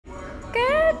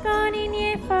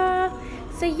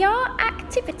So your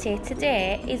activity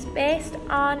today is based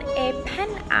on a pen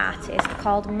artist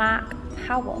called Mark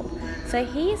Powell. So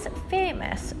he's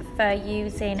famous for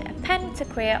using a pen to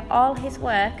create all his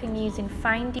work and using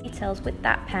fine details with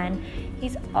that pen.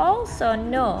 He's also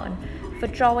known for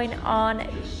drawing on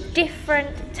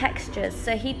different textures.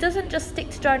 So he doesn't just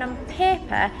stick to drawing on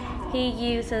paper, he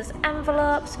uses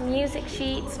envelopes, music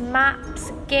sheets,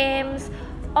 maps, games,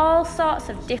 all sorts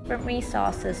of different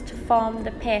resources to form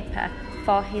the paper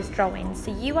for his drawings.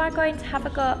 So you are going to have a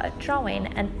go at drawing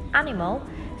an animal.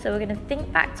 So we're going to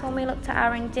think back to when we looked at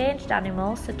our endangered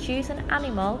animals. So choose an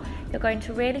animal. You're going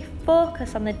to really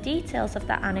focus on the details of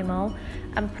that animal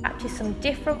and practice some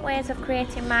different ways of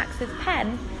creating marks with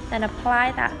pen, then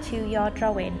apply that to your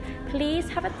drawing. Please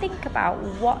have a think about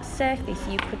what surface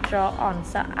you could draw on.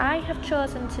 So I have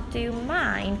chosen to do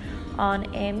mine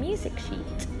on a music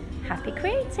sheet. Happy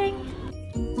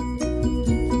creating!